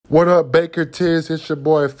What up, Baker Tiz? It's your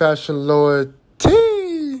boy, Fashion Lord T.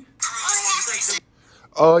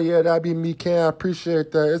 Oh, yeah, that'd be me, Ken. I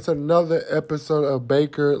appreciate that. It's another episode of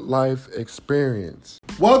Baker Life Experience.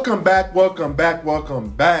 Welcome back.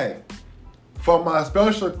 For my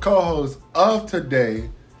special co-host of today,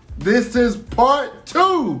 this is part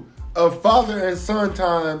 2 of Father and Son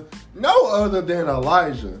Time, no other than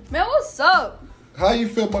Elijah. Man, what's up? How you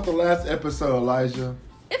feel about the last episode, Elijah?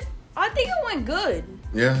 I think it went good.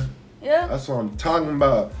 Yeah? Yeah. That's what I'm talking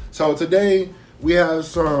about. So today, we have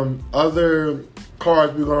some other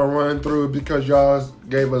cards we're going to run through because y'all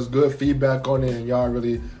gave us good feedback on it and y'all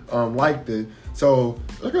really liked it. So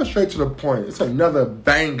let's go straight to the point. It's another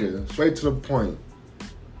banger. Straight to the point.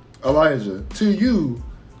 Elijah, to you,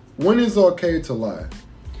 when is it okay to lie?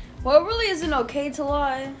 Well, it really isn't okay to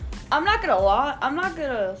lie. I'm not gonna lie. I'm not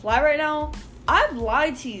gonna lie right now. I've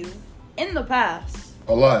lied to you in the past.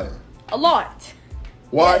 A lie. A lot.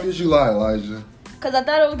 Why did you lie, Elijah? Because I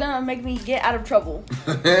thought it was gonna make me get out of trouble.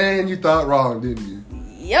 And you thought wrong, didn't you?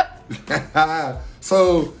 Yep.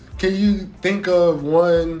 So, can you think of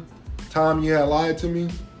one time you had lied to me?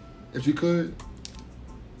 If you could.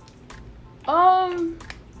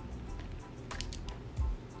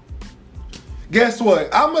 Guess what?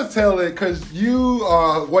 I'm going to tell it because you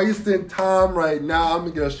are wasting time right now. I'm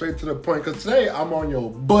going to get straight to the point because today I'm on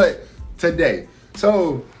your butt today.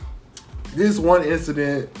 So, this one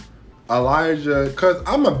incident, Elijah, because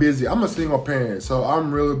I'm a single parent, so I'm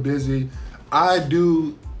really busy. I'm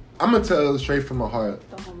going to tell it straight from my heart.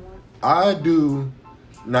 I do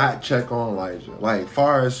not check on Elijah, like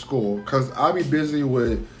far as school, because I'll be busy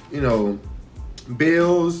with,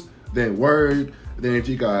 bills, then work. Then if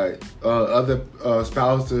you got other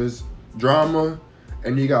spouses, drama,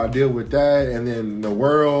 and you got to deal with that, and then the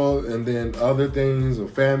world, and then other things, or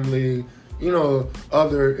family,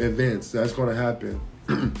 other events that's going to happen.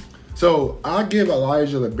 So I give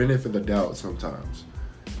Elijah the benefit of the doubt sometimes.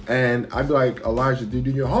 And I'd be like, Elijah, do you do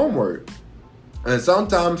your homework? And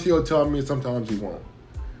sometimes he'll tell me, sometimes he won't.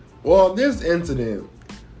 Well, this incident,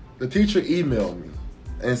 the teacher emailed me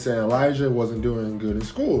and said Elijah wasn't doing good in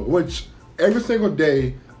school, which every single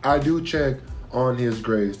day, I do check on his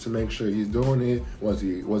grades to make sure he's doing it. Was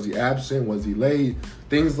he absent? Was he late?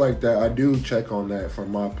 Things like that. I do check on that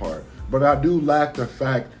from my part. But I do lack the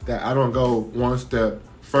fact that I don't go one step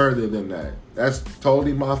further than that. That's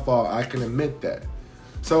totally my fault. I can admit that.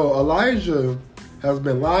 So Elijah has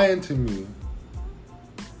been lying to me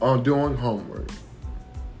on doing homework.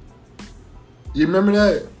 You remember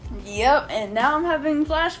that? Yep, and now I'm having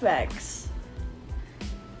flashbacks.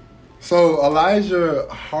 So Elijah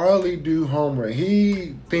hardly do homework.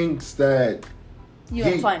 He thinks that you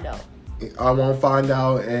won't find out. I won't find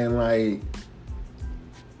out, and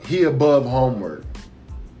he above homework,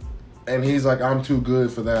 and he's like, I'm too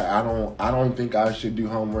good for that. I don't think I should do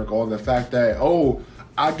homework. Or the fact that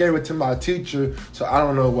I gave it to my teacher, so I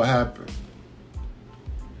don't know what happened.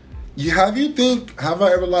 Have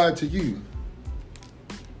I ever lied to you?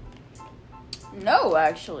 No,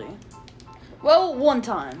 actually. Well, one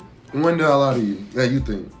time. When did I lie to you? Yeah, you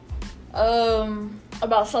think?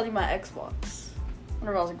 About selling my Xbox.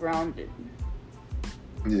 Whenever I was grounded.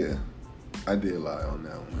 Yeah, I did lie on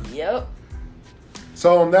that one. Yep.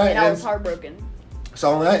 So on that, I was heartbroken.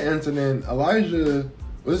 So on that incident, Elijah,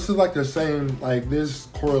 this is like the same. Like this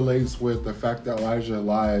correlates with the fact that Elijah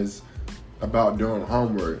lies about doing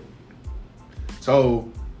homework. So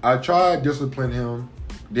I tried to discipline him,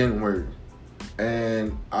 didn't work,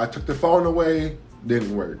 and I took the phone away,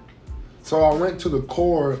 didn't work. So I went to the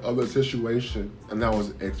core of the situation, and that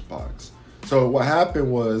was Xbox. So what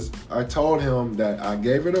happened was I told him that I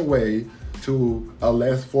gave it away to a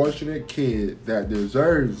less fortunate kid that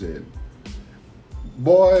deserves it.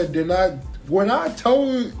 Boy, when I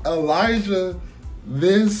told Elijah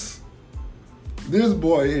this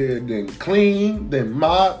boy here didn't clean, then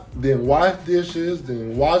mop, then wash dishes,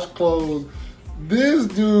 then wash clothes. This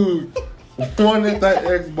dude wanted that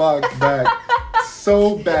Xbox back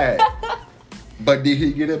so bad. But did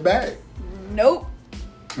he get it back? Nope.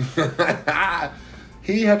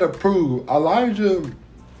 He had to prove. Elijah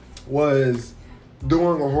was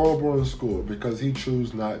doing horrible in school because he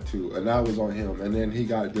chose not to, and that was on him. And then he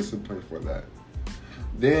got disciplined for that.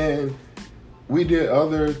 Then we did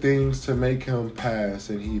other things to make him pass,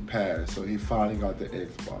 and he passed. So he finally got the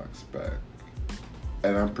Xbox back.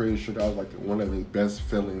 And I'm pretty sure that was one of his best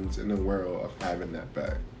feelings in the world of having that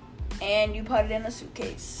back. And you put it in a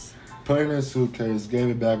suitcase. Put it in a suitcase, gave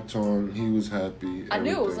it back to him. He was happy. I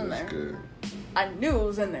knew it was in there. Good. I knew it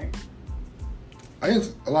was in there. I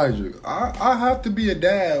guess, Elijah, I have to be a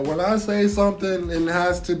dad. When I say something, it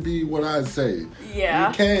has to be what I say. Yeah.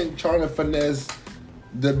 You can't try to finesse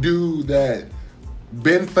the dude that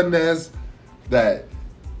been finesse, that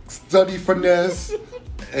study finesse,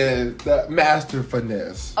 and that master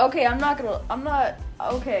finesse. Okay, I'm not.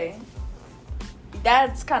 Okay.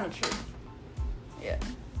 That's kind of true. Yeah,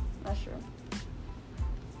 that's true.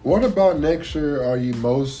 What about next year are you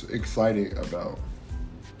most excited about?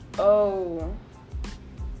 Oh.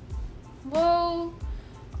 Well,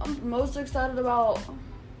 I'm most excited about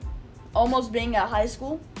almost being at high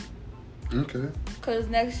school. Okay. Because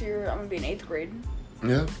next year I'm going to be in 8th grade.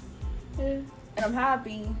 Yeah. Yeah. And I'm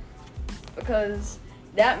happy because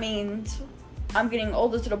that means I'm getting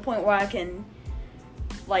older to the point where I can,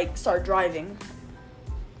 like, start driving.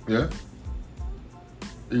 Yeah?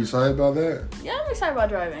 Are you excited about that? Yeah, I'm excited about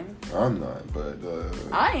driving. I'm not, but...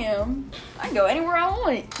 I am. I can go anywhere I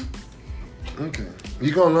want. Okay.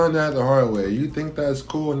 You're going to learn that the hard way. You think that's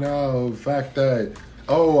cool now, the fact that,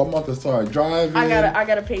 oh, I'm about to start driving. I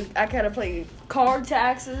gotta pay car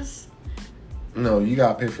taxes. No, you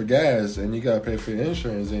got to pay for gas, and you got to pay for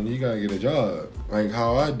insurance, and you got to get a job. Like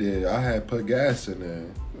how I did. I had put gas in there.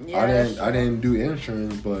 Yeah, I didn't do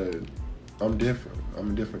insurance, but I'm different.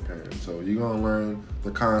 I'm a different parent. So you're going to learn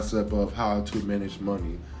the concept of how to manage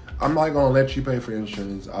money. I'm not going to let you pay for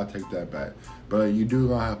insurance. I'll take that back. But you do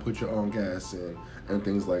going to have to put your own gas in and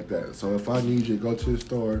things like that. So if I need you to go to the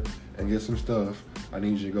store and get some stuff, I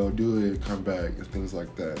need you to go do it, come back, and things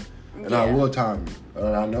like that. And I will time you.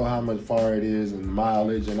 I know how much far it is and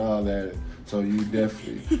mileage and all that. So you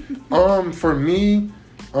definitely. For me,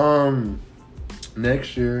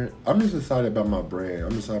 next year, I'm just excited about my brand.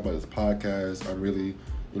 I'm excited about this podcast. I'm really,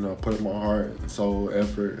 putting my heart and soul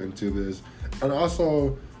effort into this. And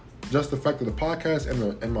also, just the fact of the podcast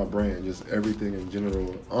and my brand, just everything in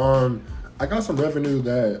general. I got some revenue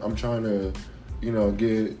that I'm trying to,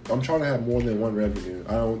 get. I'm trying to have more than one revenue.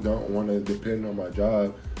 I don't want to depend on my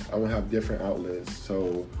job. I want to have different outlets.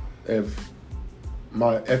 So if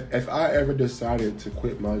I ever decided to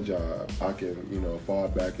quit my job, I can, fall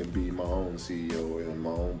back and be my own CEO and my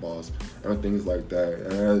own boss and things like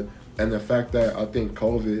that. And the fact that I think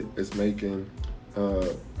COVID is making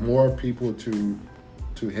more people to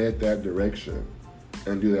head that direction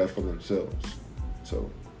and do that for themselves. So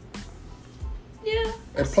yeah.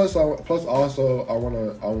 And plus also I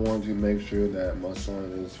want to make sure that my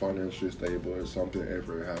son is financially stable if something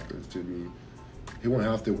ever happens to me. He won't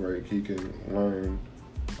have to work. He can learn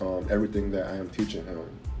everything that I am teaching him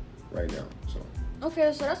right now. So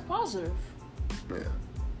okay, so that's positive.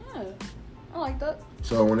 Yeah, I like that.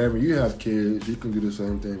 So whenever you have kids, you can do the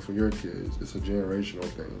same thing for your kids. It's a generational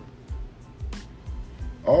thing.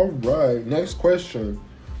 All right, next question.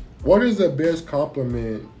 What is the best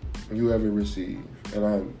compliment you ever received?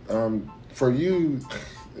 And for you,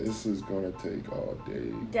 this is gonna take all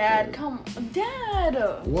day. Dad,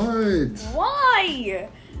 Dad. What? Why?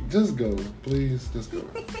 Just go, please. Just go.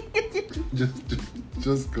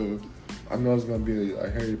 just go. I know it's gonna be a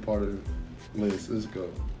Harry Potter list. Let's go.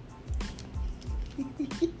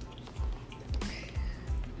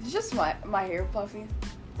 Just my hair puffy.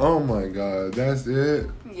 Oh my God, that's it?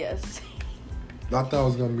 Yes. I thought it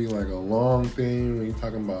was gonna be like a long thing when you're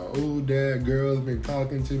talking about, oh, Dad, girls been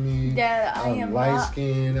talking to me. Dad, I'm light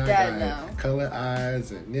skinned. I got color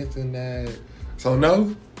eyes and this and that. So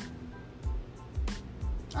no.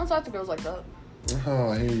 I don't talk to girls like that.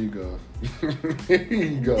 Oh, here you go. Here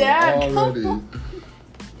you go. Dad,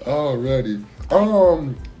 Already.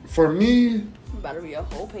 For me. Better be a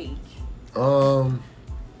whole page. I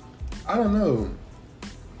don't know.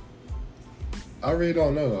 I really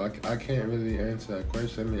don't know. I can't really answer that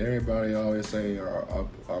question. I mean, everybody always say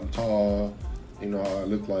I'm tall. I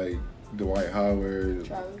look like Dwight Howard.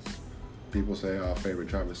 Travis. People say I favorite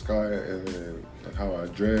Travis Scott and how I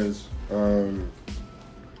dress.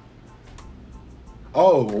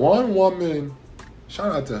 One woman,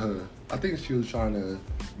 shout out to her. I think she was trying to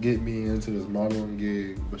get me into this modeling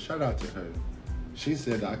gig, but shout out to her. She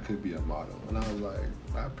said I could be a model, and I was like,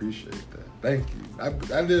 I appreciate that. Thank you.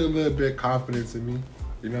 That did a little bit of confidence in me,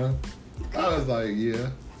 I was like, yeah,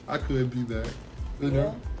 I could be that,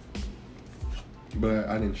 Yeah. But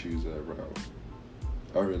I didn't choose that route.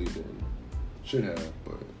 I really didn't. Should have,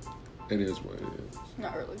 but it is what it is.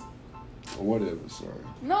 Not really. Or whatever, sorry.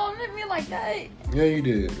 No, I didn't mean like that. Yeah, you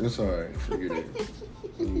did. It's alright. Forget it.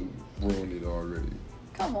 You ruined it already.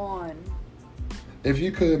 Come on. If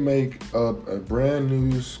you could make a brand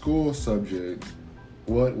new school subject,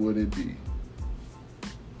 what would it be?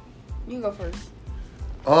 You go first.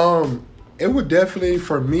 It would definitely,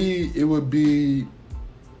 for me, it would be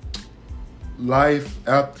life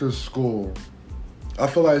after school. I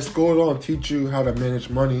feel like school don't teach you how to manage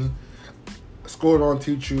money. School don't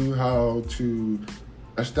teach you how to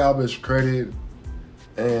establish credit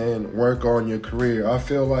and work on your career. I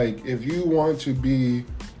feel like if you want to be,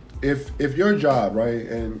 if your job, right,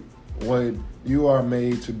 and what you are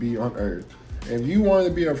made to be on earth, if you want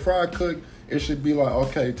to be a fry cook, it should be like,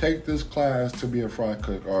 okay, take this class to be a fry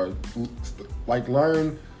cook, or like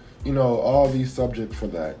learn, all these subjects for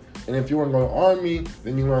that. And if you want to go to the army,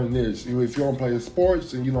 then you learn this. If you want to play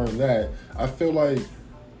sports, then you learn that. I feel like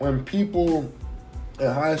when people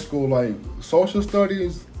in high school, like social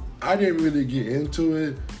studies, I didn't really get into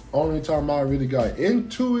it. Only time I really got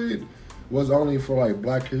into it was only for like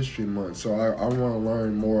Black History Month. So I want to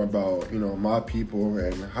learn more about, my people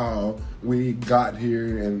and how we got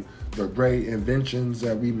here and the great inventions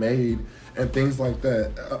that we made and things like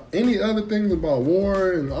that. Any other things about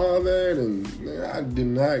war and all that, and I did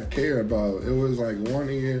not care about. It was like one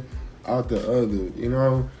ear out the other,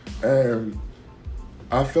 And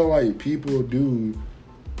I feel like people do.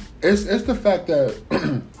 It's the fact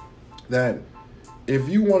that that if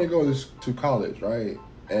you want to go to college, right,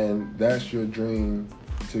 and that's your dream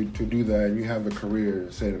to do that, and you have a career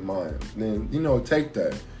set in mind, then take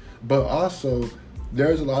that. But also,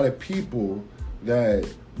 there's a lot of people that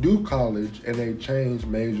do college and they change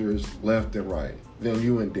majors left and right. Then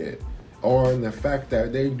you in debt, or in the fact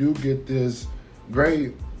that they do get this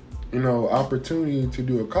great, opportunity to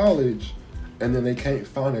do a college, and then they can't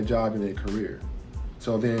find a job in their career.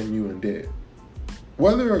 So then you in debt.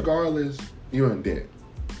 Whether regardless, you in debt.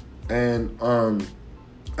 And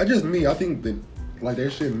I think that like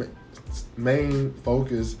their main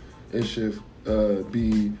focus should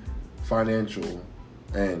be financial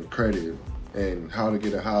and credit and how to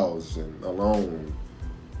get a house and a loan,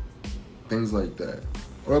 things like that.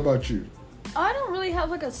 What about you? I don't really have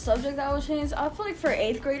like a subject that would change. I feel like for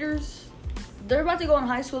 8th graders, they're about to go in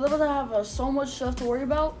high school. They're about to have so much stuff to worry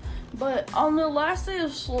about. But on the last day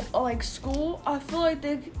of school, I feel like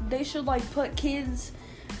they should like put kids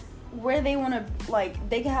where they want to, like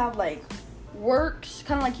they can have like works,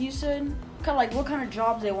 kind of like you said, kind of like what kind of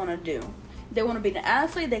jobs they want to do. They want to be an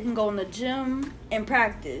athlete, they can go in the gym and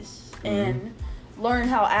practice and learn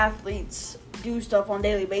how athletes do stuff on a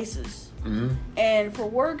daily basis. And for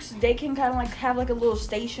works, they can kind of like have like a little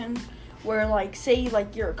station where like say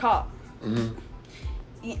like you're a cop.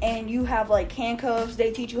 And you have like handcuffs.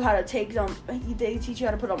 They teach you how to take them. They teach you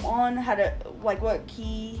how to put them on, how to like what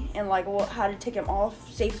key and like how to take them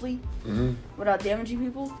off safely without damaging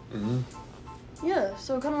people. Yeah,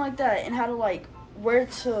 so kind of like that, and how to like where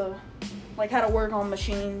to like how to work on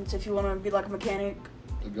machines if you want to be like a mechanic.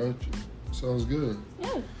 I got you. Sounds good.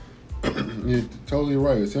 Yeah. You're totally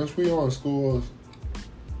right. Since we're on schools,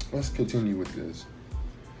 let's continue with this.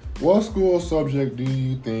 What school subject do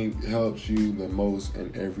you think helps you the most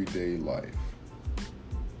in everyday life?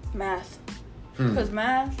 Math. Because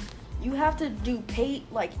math, you have to do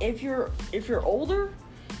like if you're older,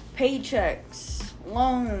 paychecks,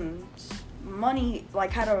 loans, money,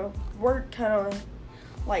 like how to work, kind of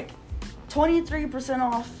like 23%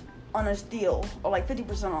 off on a deal or like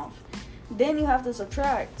 50% off. Then you have to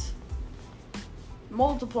subtract,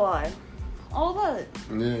 multiply, all that.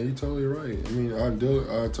 Yeah, you're totally right. I mean, I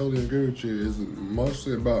totally agree with you. It's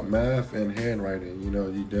mostly about math and handwriting.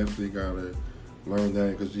 You definitely gotta learn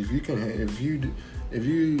that, because if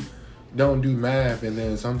you don't do math, and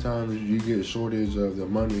then sometimes you get a shortage of the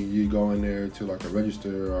money, you go in there to like a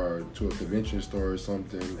register or to a convention store or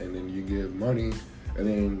something, and then you give money, and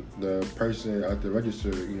then the person at the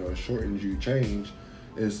register, shortens you change.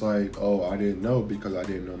 It's like, oh, I didn't know because I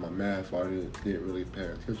didn't know my math, or I didn't really pay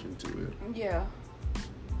attention to it. Yeah.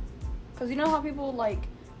 Because you know how people, like,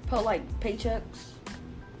 put, like, paychecks?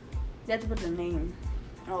 They have to put their name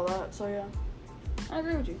and all that. So, yeah. I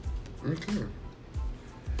agree with you. Okay.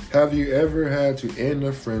 Have you ever had to end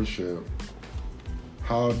a friendship?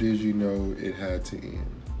 How did you know it had to end?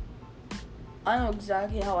 I know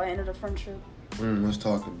exactly how I ended a friendship. Let's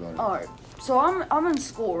talk about it. Alright. So, I'm in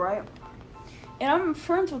school, right? And I'm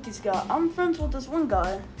friends with this guy. I'm friends with this one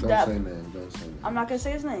guy. Don't say name. I'm not gonna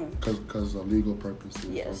say his name. Because of legal purposes.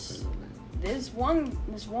 Yes. Don't say no name.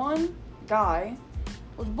 This one guy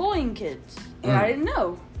was bullying kids, and I didn't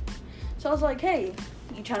know. So I was like, "Hey,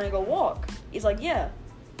 you trying to go walk?" He's like, "Yeah."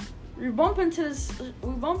 We bump into this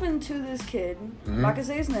kid. I'm not gonna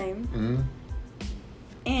say his name.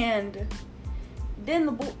 And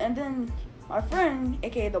then my friend,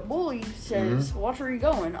 aka the bully, says, "Watch where you're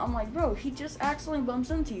going." I'm like, "Bro, he just accidentally bumps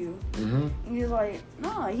into you." And he's like,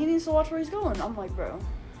 "Nah, he needs to watch where he's going." I'm like, "Bro,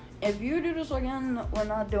 if you do this again, we're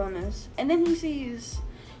not doing this." And then he sees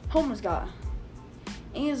homeless guy.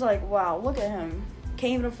 And he's like, wow, look at him.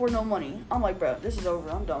 Can't even afford no money. I'm like, bro, this is over.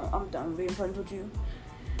 I'm done. I'm done being friends with you.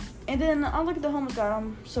 And then I look at the homeless guy.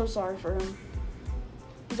 I'm so sorry for him.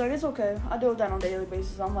 He's like, it's okay. I deal with that on a daily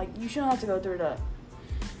basis. I'm like, you shouldn't have to go through that.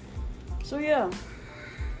 So yeah,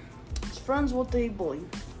 it's friends with the bully.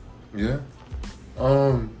 Yeah.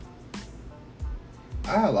 I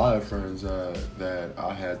had a lot of friends that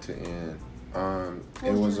I had to end.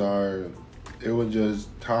 It was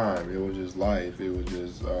just time. It was just life. It was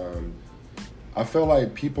just, I feel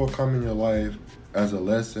like people come in your life as a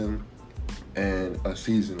lesson and a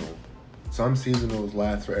seasonal. Some seasonals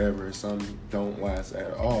last forever, some don't last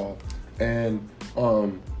at all. And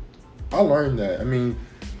I learned that. I mean,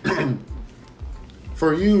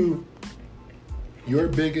 for you, your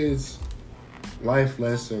biggest life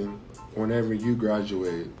lesson whenever you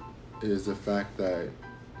graduate is the fact that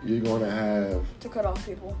you're going to have to cut off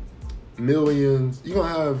people. Millions. You're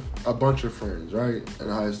going to have a bunch of friends, right, in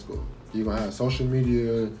high school. You're going to have social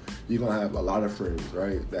media. You're going to have a lot of friends,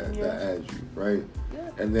 right, that add you, right? Yeah.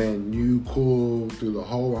 And then you cool through the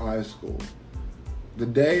whole high school. The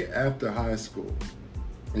day after high school,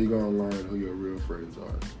 you're going to learn who your real friends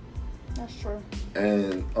are. That's true.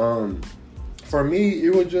 And for me,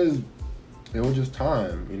 it was just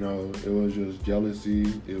time, you know. It was just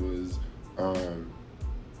jealousy. It was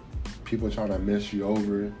people trying to mess you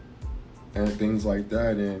over and things like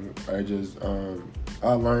that. And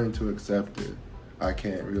I learned to accept it. I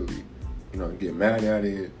can't really, get mad at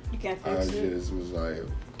it. You can't fix it. I just was like,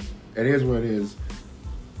 it is what it is.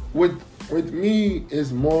 With me,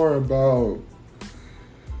 it's more about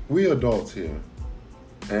we adults here,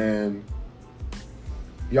 and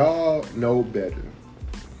y'all know better.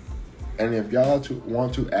 And if y'all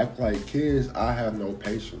want to act like kids, I have no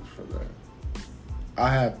patience for that. I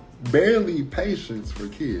have barely patience for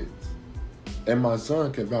kids. And my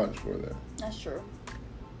son can vouch for that. That's true.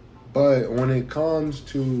 But when it comes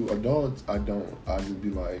to adults, I don't. I just be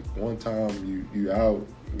like, one time you out,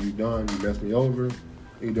 you done, you messed me over,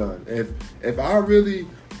 you done. If I really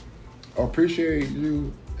appreciate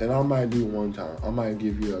you, then I might do one time. I might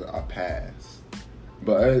give you a pass.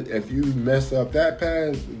 But if you mess up that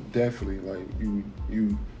pass, definitely, like,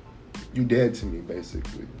 you dead to me,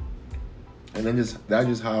 basically. And then that's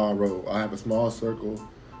just how I roll. I have a small circle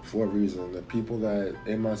for a reason. The people that's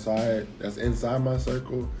inside my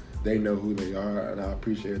circle, they know who they are, and I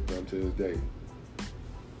appreciate them to this day.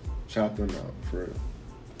 Shout them out, for real.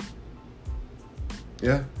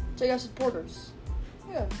 Yeah? So you got supporters.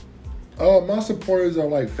 Yeah. My supporters are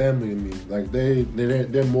like family to me. Like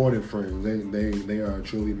they're more than friends. They are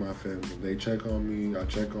truly my family. They check on me. I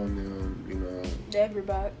check on them. They have your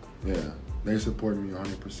back. Yeah, they support me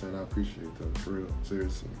 100%. I appreciate them, for real.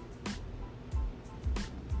 Seriously.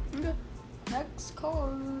 Okay. Next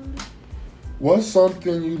card. What's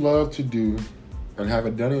something you love to do and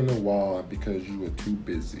haven't done in a while because you were too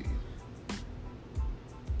busy?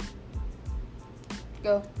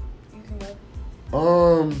 Go. You can go.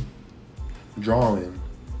 Drawing,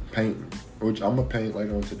 painting, which I'm gonna paint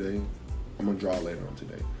later on today. I'm gonna draw later on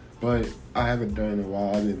today. But I haven't done it in a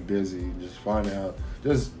while. I've been busy just finding out.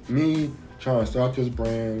 Just me trying to start this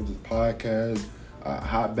brand, this podcast.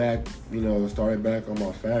 Hop back, started back on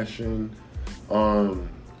my fashion. And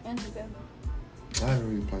 2K. I haven't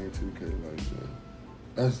really played 2K like that.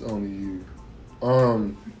 That's only you.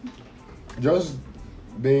 Just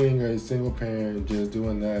being a single parent, just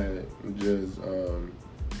doing that,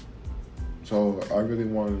 so I really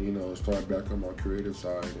want to, start back on my creative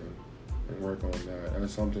side and work on that.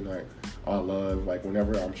 That's something that I love. Like,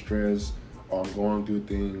 whenever I'm stressed or I'm going through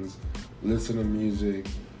things, listening to music,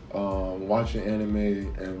 watching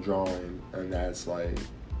anime and drawing, and that's like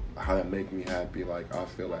how it make me happy. Like, I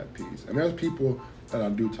feel at peace. And there's people that I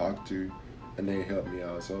do talk to, and they help me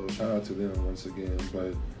out. So shout out to them once again.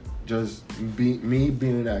 But just me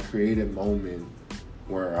being in that creative moment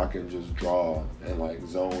where I can just draw and like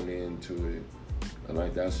zone into it, and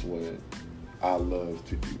like that's what I love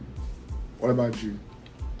to do. What about you?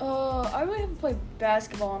 I really haven't played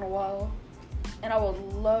basketball in a while, and I would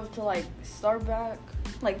love to like start back,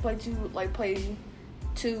 play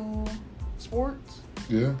two sports.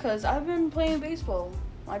 Yeah. Cause I've been playing baseball,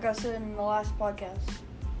 like I said in the last podcast.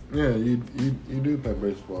 Yeah, you do play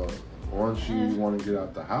baseball once you want to get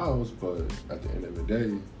out the house, but at the end of the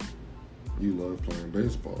day, you love playing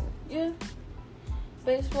baseball. Yeah.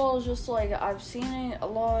 Baseball is just like, I've seen it a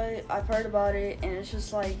lot, I've heard about it, and it's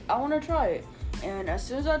just like, I want to try it. And as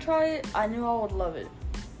soon as I try it, I knew I would love it.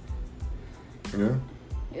 Yeah?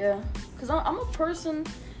 Yeah. Because I'm a person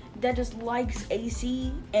that just likes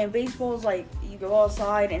AC, and baseball is like, you go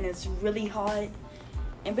outside and it's really hot,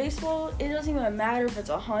 In baseball, it doesn't even matter if it's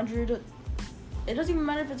 100. It doesn't even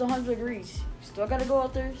matter if it's 100 degrees. You still gotta go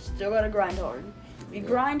out there. Still gotta grind hard. If you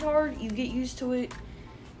grind hard, you get used to it.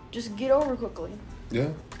 Just get over quickly. Yeah.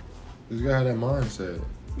 You gotta have that mindset.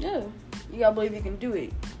 Yeah. You gotta believe you can do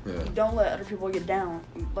it. Yeah. You don't let other people get down.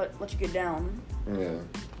 Let you get down. Yeah.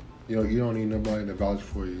 You don't need nobody to vouch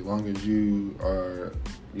for you. As long as you are,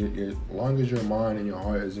 as long as your mind and your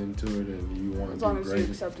heart is into it and you want to do great. As long as you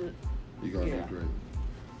accept it. You're gonna do great.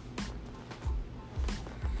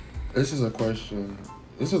 This is a question.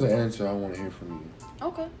 This is an answer I want to hear from you.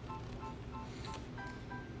 Okay.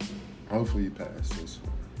 Hopefully you pass this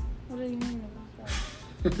What do you mean?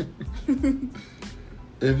 one.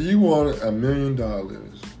 If you wanted $1 million,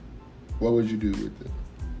 what would you do with it?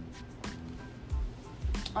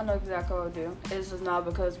 I know exactly what I would do. This is not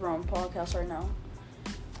because we're on podcast right now.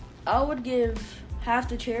 I would give half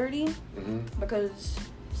to charity because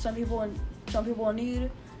some people in need.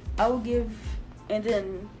 I would give, and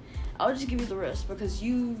then I would just give you the rest because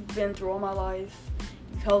you've been through all my life.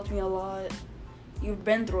 You've helped me a lot. You've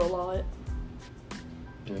been through a lot.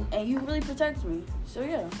 Yeah. And you really protect me. So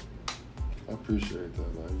yeah. I appreciate that,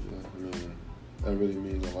 Elijah. I mean, that really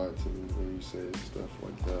means a lot to me when you say stuff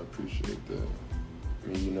like that. I appreciate that. I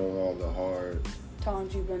mean, you know all the hard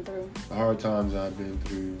times you've been through. The hard times I've been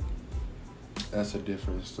through. That's a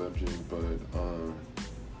different subject, but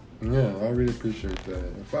yeah, I really appreciate that.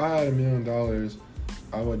 If I had $1 million,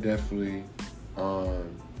 I would definitely.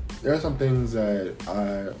 There are some things that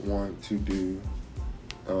I want to do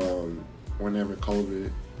whenever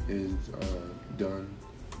COVID is done.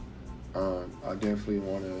 I definitely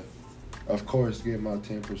want to, of course, give my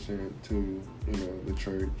 10% to the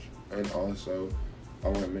church, and also I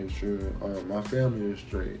want to make sure my family is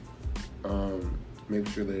straight. Make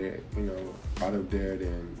sure they out of debt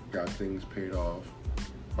and got things paid off.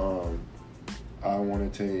 I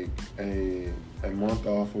want to take a month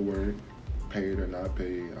off of work, paid or not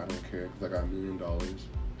paid, I don't care, because I got $1 million,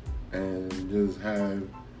 and just have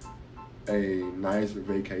a nice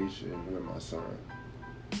vacation with my son.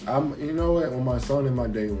 When my son and my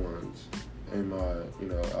day ones, and I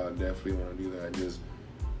definitely want to do that.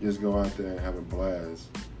 Just go out there and have a blast,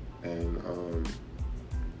 and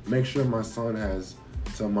make sure my son has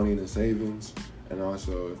some money in the savings, and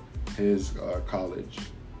also his college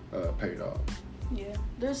paid off. Yeah,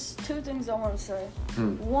 there's two things I want to say.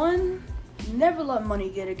 One, never let money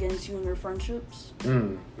get against you in your friendships.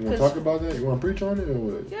 You want to talk about that? You want to preach on it or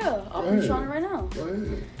what? Yeah, I'll preach on it right now. Go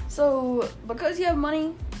ahead. So, because you have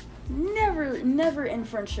money, never in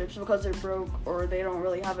friendships because they're broke or they don't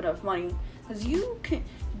really have enough money. Because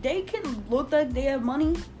they can look like they have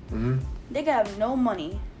money. They can have no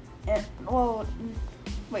money. And,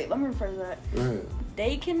 wait, let me rephrase that. Go ahead.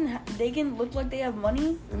 They can look like they have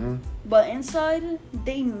money, but inside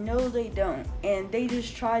they know they don't, and they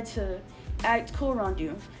just try to act cool around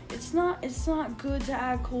you. It's not good to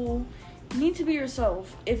act cool. You need to be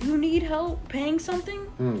yourself. If you need help paying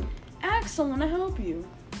something, ask someone to help you.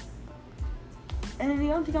 And then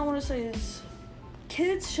the other thing I want to say is,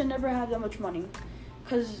 kids should never have that much money,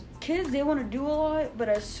 because kids, they want to do a lot, but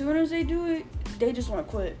as soon as they do it, they just want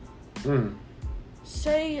to quit.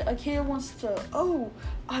 Say a kid wants to,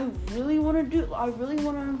 I really want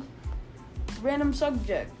to random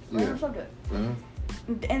subject. And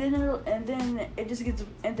then it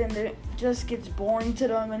just gets boring to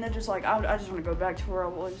them, and they're just like, I just want to go back to where I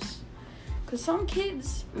was. Cause some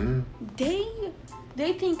kids, they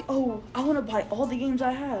think, I want to buy all the games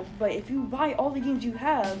I have. But if you buy all the games you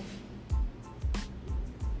have,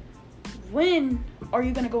 when are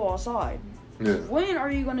you gonna go outside? Yeah. When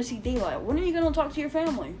are you gonna see daylight? When are you gonna talk to your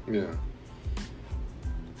family? Yeah.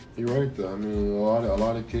 You're right though. I mean, a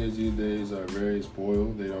lot of kids these days are very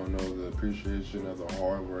spoiled. They don't know the appreciation of the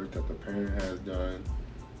hard work that the parent has done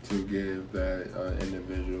to give that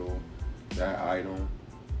individual that item.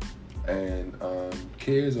 And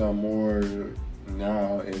kids are more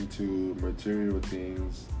now into material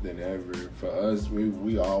things than ever. For us,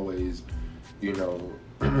 we always,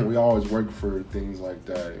 we always work for things like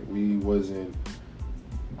that. We wasn't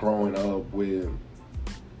growing up with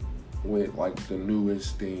like the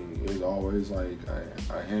newest thing. It was always like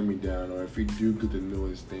a hand-me-down, or if you do get the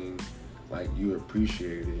newest thing, like you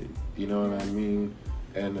appreciate it. You know what I mean?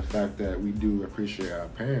 And the fact that we do appreciate our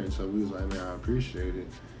parents, so we was like, man, I appreciate it,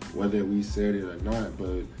 whether we said it or not.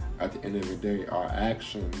 But at the end of the day, our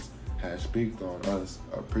actions have speaked on us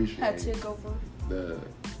appreciating Had to go for the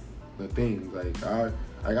things.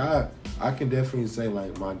 I can definitely say,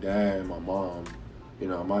 like, my dad and my mom,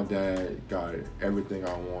 my dad got everything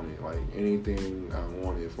I wanted, like anything I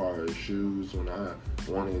wanted as far as shoes, when I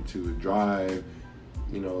wanted to drive,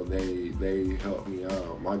 they helped me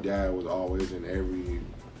out. My dad was always in every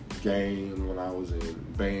game when I was in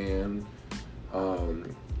band,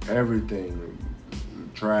 everything,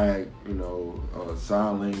 track,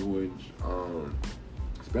 sign language,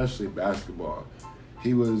 especially basketball.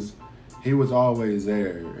 He was always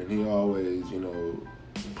there, and he always,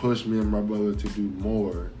 pushed me and my brother to do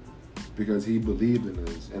more because he believed in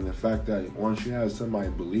us. And the fact that once you have somebody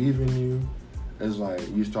believe in you, it's like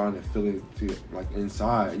you starting to feel it like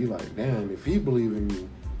inside. You're like, damn, if he believe in me,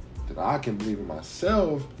 then I can believe in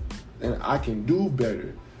myself, and I can do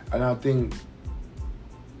better. And I think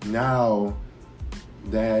now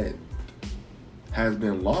that has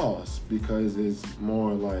been lost because it's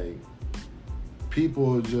more like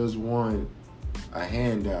people just want a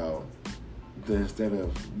handout instead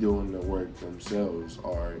of doing the work themselves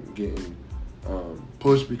or getting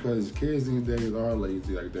pushed, because kids these days are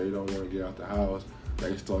lazy. Like, they don't want to get out the house.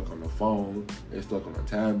 They stuck on the phone. They stuck on a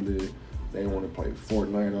tablet. They want to play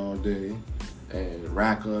Fortnite all day and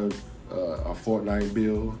rack up a Fortnite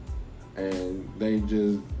bill, and they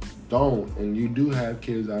just don't. And you do have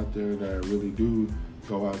kids out there that really do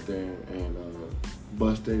go out there and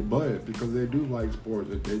bust their butt because they do like sports.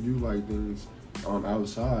 They do like things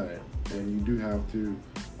outside, and you do have to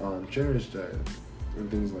cherish that and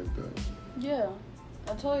things like that. Yeah,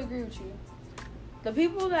 I totally agree with you. The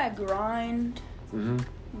people that grind,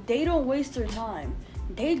 they don't waste their time.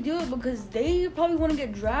 They do it because they probably want to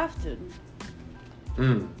get drafted.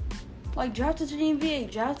 Like, drafted to the NBA,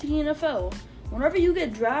 drafted to the NFL. Whenever you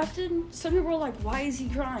get drafted, some people are like, why is he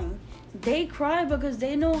crying? They cry because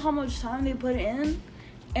they know how much time they put in,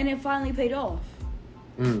 and it finally paid off.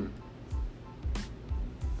 You're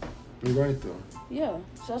right, though. Yeah,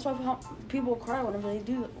 so that's why people cry whenever they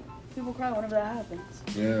do it. People cry whenever that happens.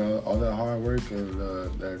 Yeah, all that hard work and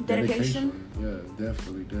that dedication. Yeah,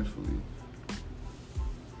 definitely.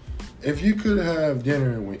 If you could have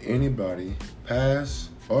dinner with anybody, past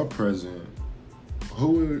or present,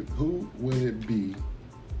 who would it be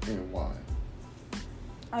and why?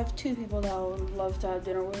 I have two people that I would love to have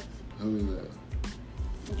dinner with. Who is that?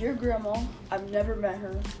 Your grandma. I've never met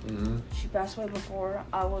her. She passed away before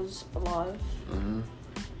I was alive.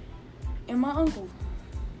 And my uncle.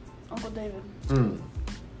 Uncle David.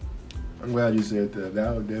 I'm glad you said that.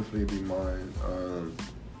 That would definitely be mine.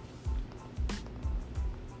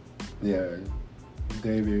 Yeah,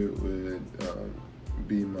 David would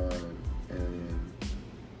be mine, and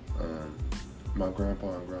my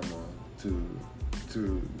grandpa and grandma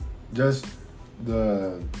to just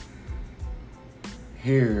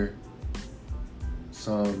hear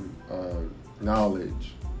some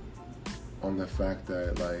knowledge on the fact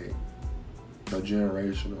that, like, the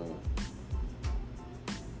generational,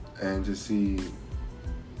 and to see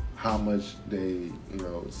how much they,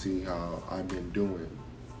 see how I've been doing,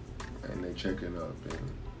 and they checking up.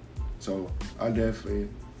 And so I gotta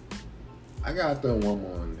throw one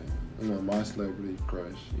more in there. My celebrity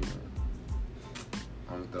crush,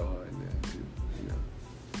 I'm gonna throw her in there too,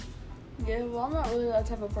 Yeah, well, I'm not really that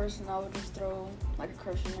type of person. I would just throw like a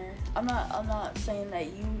crush in there. I'm not saying that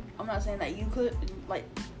you could, like,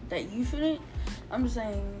 that you shouldn't. I'm just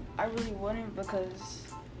saying I really wouldn't, because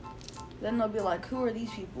then they'll be like, who are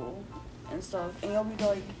these people and stuff, and you'll be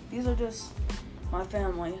like, these are just my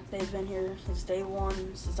family. They've been here since day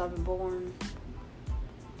one, since I've been born.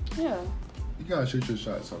 Yeah. You gotta shoot your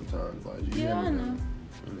shot sometimes. Like, you yeah, never I know.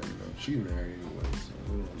 You never know. She's married anyway, so it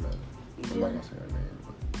don't matter. Yeah. I'm not gonna say her name,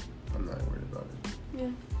 but I'm not worried about it.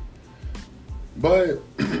 Yeah. But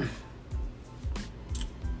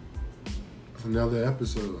it's another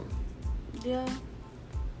episode. Yeah.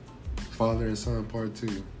 Father and Son Part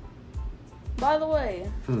 2. By the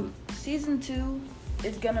way, Season 2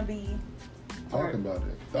 is gonna be... Talk about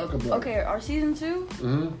it. Okay, our Season 2,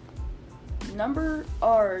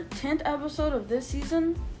 our 10th episode of this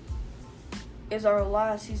season is our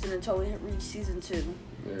last season until we reach Season 2.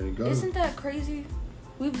 There you go. Isn't that crazy?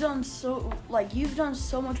 You've done so much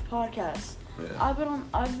podcasts. Yeah. I've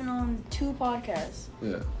been on 2 podcasts.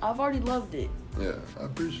 Yeah. I've already loved it. Yeah, I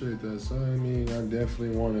appreciate that, son. I mean, I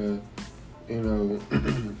definitely want to,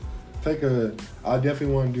 I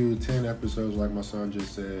definitely want to do 10 episodes like my son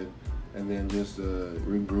just said, and then just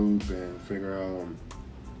regroup and figure out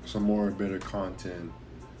some more better content.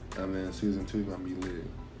 And then Season 2 is going to be lit.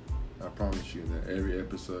 I promise you that every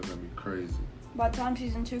episode is going to be crazy. By the time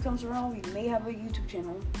Season 2 comes around, we may have a YouTube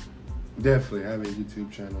channel. Definitely have a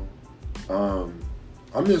YouTube channel.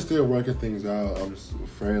 I'm just still working things out. I'm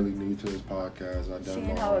fairly new to this podcast. I've done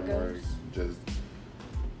my homework.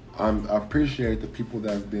 I appreciate the people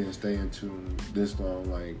that's been staying tuned this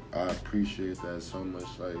long. Like, I appreciate that so much.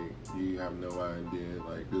 Like, you have no idea.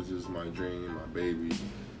 Like, this is my dream, my baby.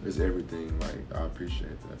 It's everything. Like, I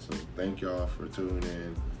appreciate that. So thank y'all for tuning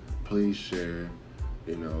in. Please share.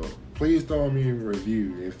 You know, please throw me a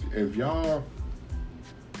review. If y'all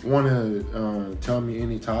want to tell me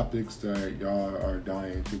any topics that y'all are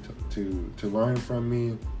dying to learn from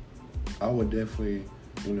me, I would definitely,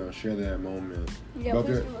 you know, share that moment. Yeah, but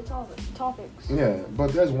please give the topics. Yeah,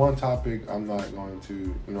 but there's one topic I'm not going to,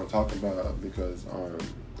 you know, talk about because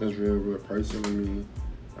it's real personal to me.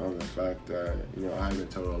 The fact that, you know, I haven't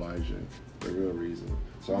told Elijah the real reason.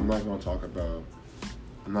 So I'm not going to talk about,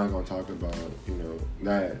 you know,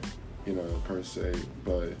 that, you know, per se.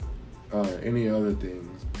 But any other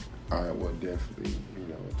things I would definitely, you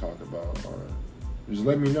know, talk about. Just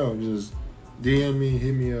let me know. Just DM me,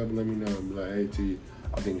 hit me up, let me know. Be like, hey, T,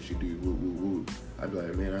 I think you should do woo, woo, woo. I'd be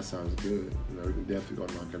like, man, that sounds good. You know, we can definitely go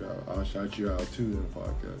knock it out. I'll shout you out, too, in the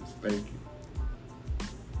podcast. Thank you.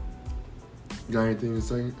 Got anything to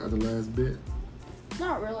say at the last bit?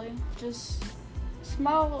 Not really. Just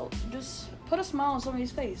smile. Just put a smile on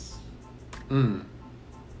somebody's face. And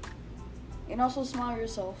also smile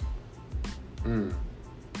yourself.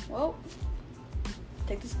 Well,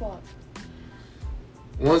 take the spot.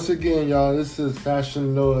 Once again, y'all, this is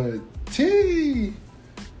Fashion Lord T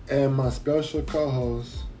and my special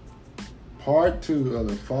co-host, part 2 of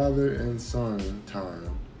the father and son time,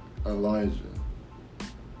 Elijah.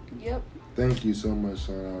 Yep. Thank you so much,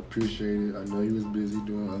 son. I appreciate it. I know you was busy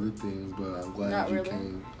doing other things, but I'm glad you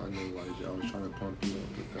came. I know, Elijah. I was trying to pump you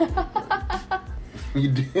up with that. But you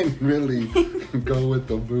didn't really go with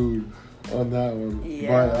the mood on that one. Yeah.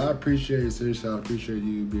 But I appreciate it, seriously. I appreciate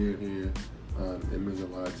you being here. It means a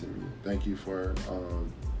lot to me. Thank you for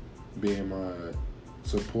being my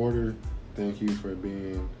supporter. Thank you for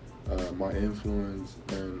being my influence.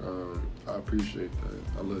 And I appreciate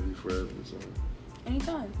that. I love you forever. So.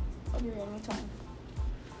 Anytime. I'll be here anytime.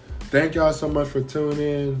 Thank y'all so much for tuning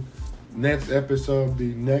in. Next episode will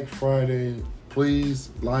be next Friday. Please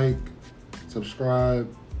like, subscribe,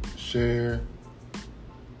 share,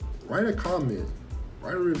 write a comment,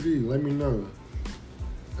 write a review. Let me know.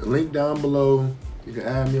 The link down below. You can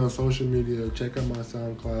add me on social media. Check out my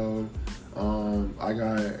SoundCloud. I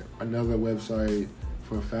got another website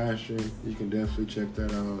for fashion. You can definitely check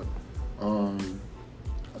that out.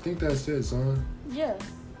 I think that's it, son. Yeah.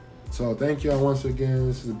 So thank y'all once again.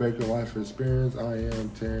 This is the Baker Life Experience. I am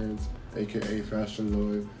Terrence, aka Fashion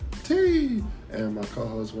Lord T, and my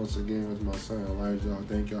co-host once again is my son Elijah.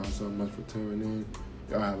 Thank y'all so much for tuning in.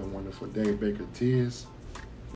 Y'all have a wonderful day. Baker T is.